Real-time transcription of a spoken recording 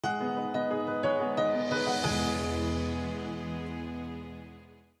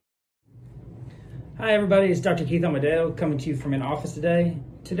Hi everybody, it's Dr. Keith Amodeo coming to you from an office today.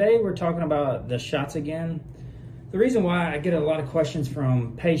 Today we're talking about the shots again. The reason why I get a lot of questions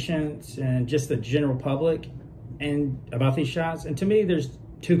from patients and just the general public and about these shots, and to me there's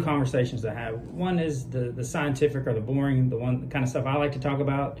two conversations to have. One is the scientific or the boring, the kind of stuff I like to talk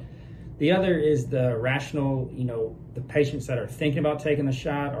about. The other is the rational, the patients that are thinking about taking the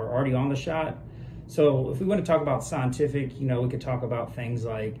shot or already on the shot. So if we want to talk about scientific, we could talk about things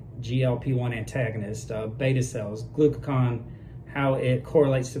like GLP-1 antagonist, beta cells, glucagon, how it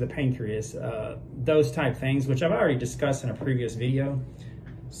correlates to the pancreas, those type things, which I've already discussed in a previous video.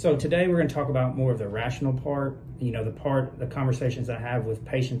 So today we're going to talk about more of the rational part, the conversations I have with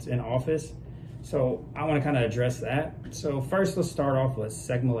patients in office. So I want to kind of address that. So first, let's start off with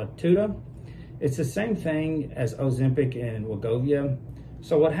semaglutide. It's the same thing as Ozempic and Wegovy.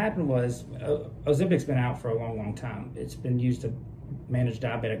 So what happened was, Ozempic's been out for a long time. It's been used to manage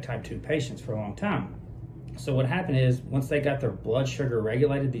diabetic type 2 patients for a long time. So what happened is, once they got their blood sugar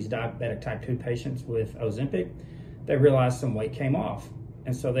regulated, these diabetic type 2 patients with Ozempic, they realized some weight came off.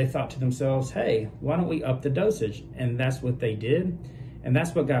 And so they thought to themselves, hey, why don't we up the dosage? And that's what they did. And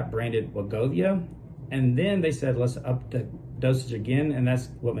that's what got branded Wegovy. And then they said, let's up the dosage again. And that's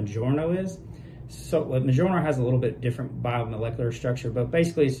what Mounjaro is. So Mounjaro has a little bit different biomolecular structure, but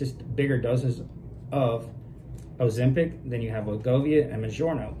basically it's just bigger doses of Ozempic than you have Wegovy and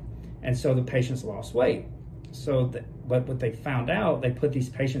Mounjaro. And so the patients lost weight. So but what they found out, they put these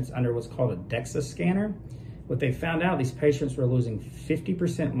patients under what's called a DEXA scanner. What they found out, these patients were losing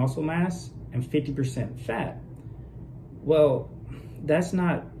 50% muscle mass and 50% fat. Well, that's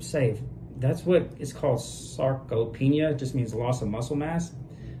not safe. That's what is called sarcopenia. It just means loss of muscle mass.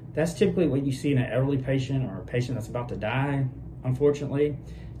 That's typically what you see in an elderly patient or a patient that's about to die, unfortunately.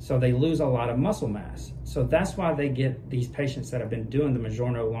 So they lose a lot of muscle mass. So that's why they get these patients that have been doing the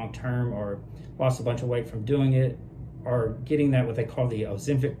Mounjaro long-term or lost a bunch of weight from doing it, are getting that what they call the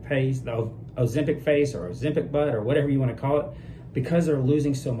Ozempic face, or Ozempic butt, or whatever you want to call it, because they're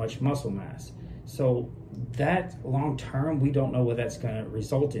losing so much muscle mass. So that long-term, we don't know what that's going to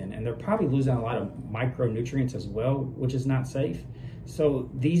result in. And they're probably losing a lot of micronutrients as well, which is not safe. So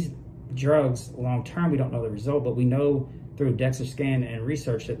these drugs, long-term, we don't know the result, but we know through DEXA scan and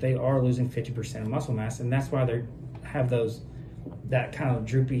research that they are losing 50% of muscle mass, and that's why they have that kind of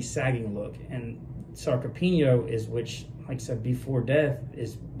droopy, sagging look. And sarcopenia is, which, like I said, before death,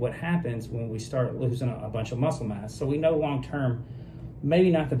 is what happens when we start losing a bunch of muscle mass. So we know long-term, maybe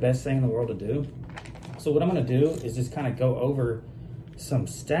not the best thing in the world to do. So what I'm going to do is just kind of go over some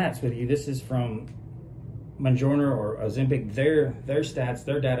stats with you. This is from Mounjaro or Ozempic, their stats,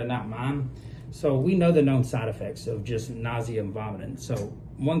 their data, not mine. So we know the known side effects of just nausea and vomiting. So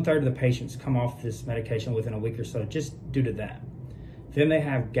 1/3 of the patients come off this medication within a week or so just due to that. Then they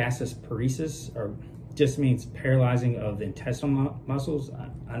have gastroparesis, or just means paralyzing of the intestinal muscles.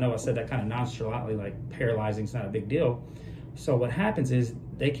 I know I said that kind of nonchalantly, like paralyzing is not a big deal. So what happens is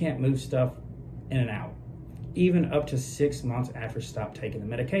they can't move stuff in and out, even up to 6 months after stop taking the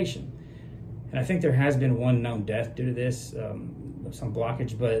medication. And I think there has been one known death due to this, some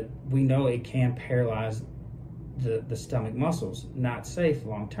blockage, but we know it can paralyze the stomach muscles, not safe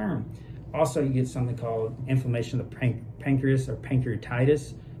long term. Also, you get something called inflammation of the pancreas or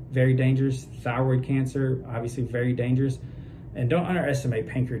pancreatitis, very dangerous. Thyroid cancer, obviously very dangerous. And don't underestimate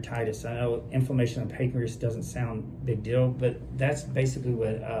pancreatitis. I know inflammation of the pancreas doesn't sound big deal, but that's basically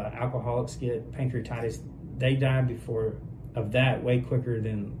what alcoholics get, pancreatitis. They die before of that way quicker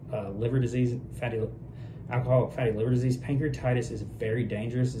than liver disease, alcoholic fatty liver disease. Pancreatitis is very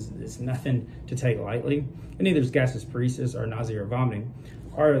dangerous. It's nothing to take lightly. And neither is gastroparesis or nausea or vomiting,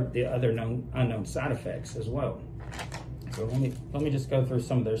 are the other unknown side effects as well. So let me just go through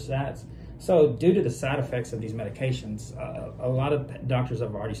some of their stats. So due to the side effects of these medications, a lot of doctors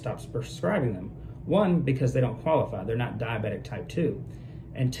have already stopped prescribing them. One, because they don't qualify. They're not diabetic type 2.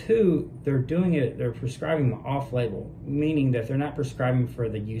 And two, they're prescribing them off-label, meaning that they're not prescribing for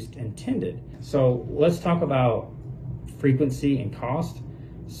the use intended. So let's talk about frequency and cost.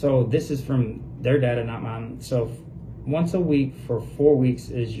 So this is from their data, not mine. So once a week for 4 weeks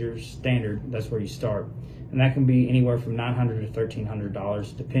is your standard. That's where you start. And that can be anywhere from $900 to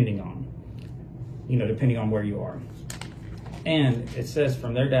 $1,300, depending on where you are. And it says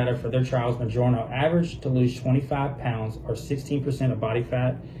from their data for their trials, Mounjaro average to lose 25 pounds or 16% of body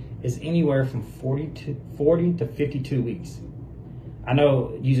fat is anywhere from 40 to 52 weeks. I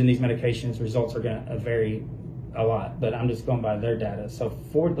know using these medications, results are going to vary a lot, but I'm just going by their data. So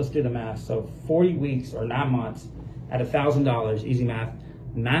let's do the math. So 40 weeks or 9 months at $1,000, easy math,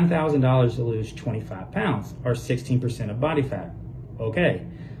 $9,000 to lose 25 pounds or 16% of body fat. Okay.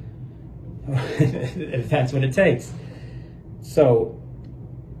 if that's what it takes. So,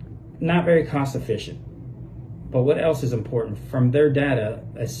 not very cost efficient. But what else is important? From their data,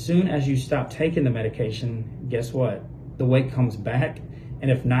 as soon as you stop taking the medication, guess what? The weight comes back,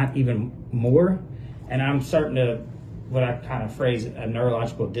 and if not even more. And I'm starting to, what I kind of phrase, a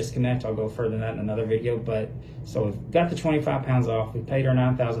neurological disconnect. I'll go further than that in another video. But so we've got the 25 pounds off. We paid our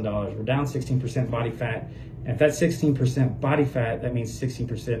 $9,000. We're down 16% body fat. And if that's 16% body fat, that means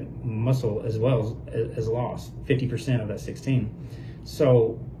 16% muscle as well as lost, 50% of that 16.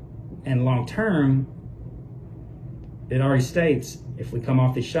 So, and long term, it already states if we come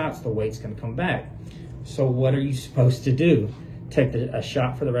off these shots, the weight's going to come back. So what are you supposed to do? Take a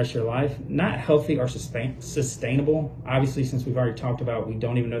shot for the rest of your life? Not healthy or sustainable. Obviously, since we've already talked about, we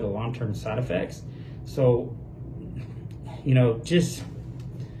don't even know the long-term side effects. So, just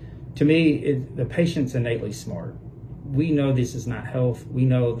to me, the patient's innately smart. We know this is not health. We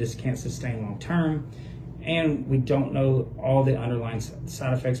know this can't sustain long-term. And we don't know all the underlying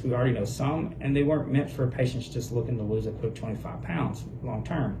side effects. We already know some, and they weren't meant for patients just looking to lose a quick 25 pounds long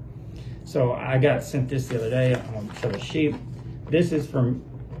term. So I got sent this the other day on a sheet. This is from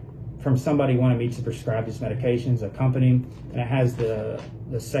somebody wanting me to prescribe these medications, a company, and it has the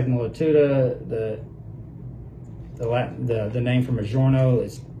Segmalituda, the name from Majorno,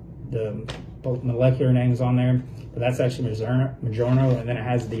 is the both molecular names on there, but that's actually Majorno, and then it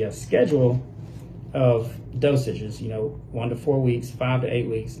has the schedule of dosages, 1 to 4 weeks, 5 to 8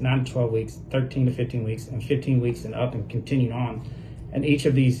 weeks, 9 to 12 weeks, 13 to 15 weeks, and 15 weeks and up, and continuing on. And each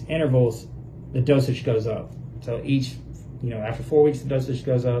of these intervals, the dosage goes up. So each, after 4 weeks, the dosage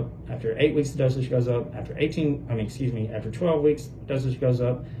goes up. After 8 weeks, the dosage goes up. After 12 weeks, the dosage goes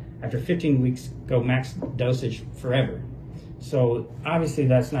up. After 15 weeks, go max dosage forever. So obviously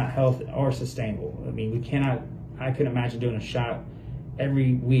that's not health or sustainable. I couldn't imagine doing a shot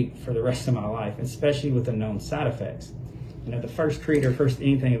every week for the rest of my life, especially with the known side effects. The first creed or first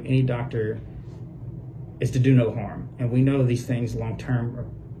anything of any doctor is to do no harm. And we know these things long term are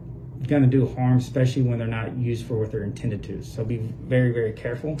going to do harm, especially when they're not used for what they're intended to. So be very, very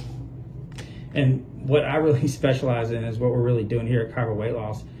careful. And what I really specialize in is what we're really doing here at Collierville Weight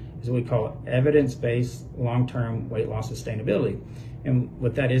Loss is what we call evidence-based long-term weight loss sustainability. And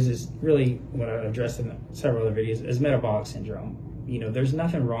what that is really what I addressed in several other videos is metabolic syndrome. There's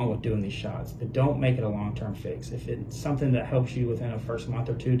nothing wrong with doing these shots, but don't make it a long-term fix. If it's something that helps you within a first month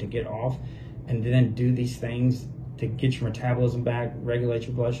or two to get off, and then do these things to get your metabolism back, regulate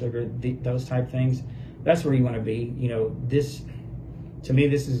your blood sugar, those type things, that's where you want to be. To me,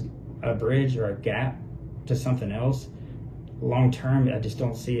 this is a bridge or a gap to something else. Long-term, I just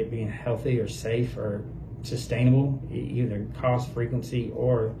don't see it being healthy or safe or sustainable, either cost, frequency,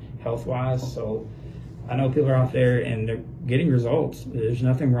 or health-wise. So I know people are out there and they're getting results. There's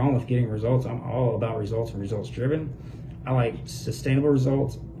nothing wrong with getting results. I'm all about results and results driven. I like sustainable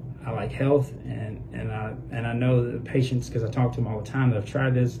results. I like health, and I know the patients, because I talk to them all the time, that have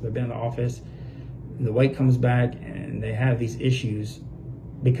tried this, they've been in the office, the weight comes back, and they have these issues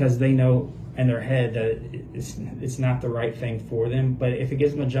because they know in their head that it's not the right thing for them. But if it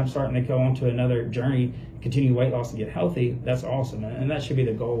gives them a jump start and they go on to another journey, continue weight loss and get healthy, that's awesome. And that should be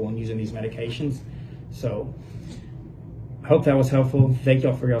the goal when using these medications. So I hope that was helpful. Thank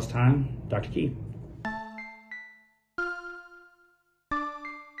y'all for y'all's time. Dr. Keith.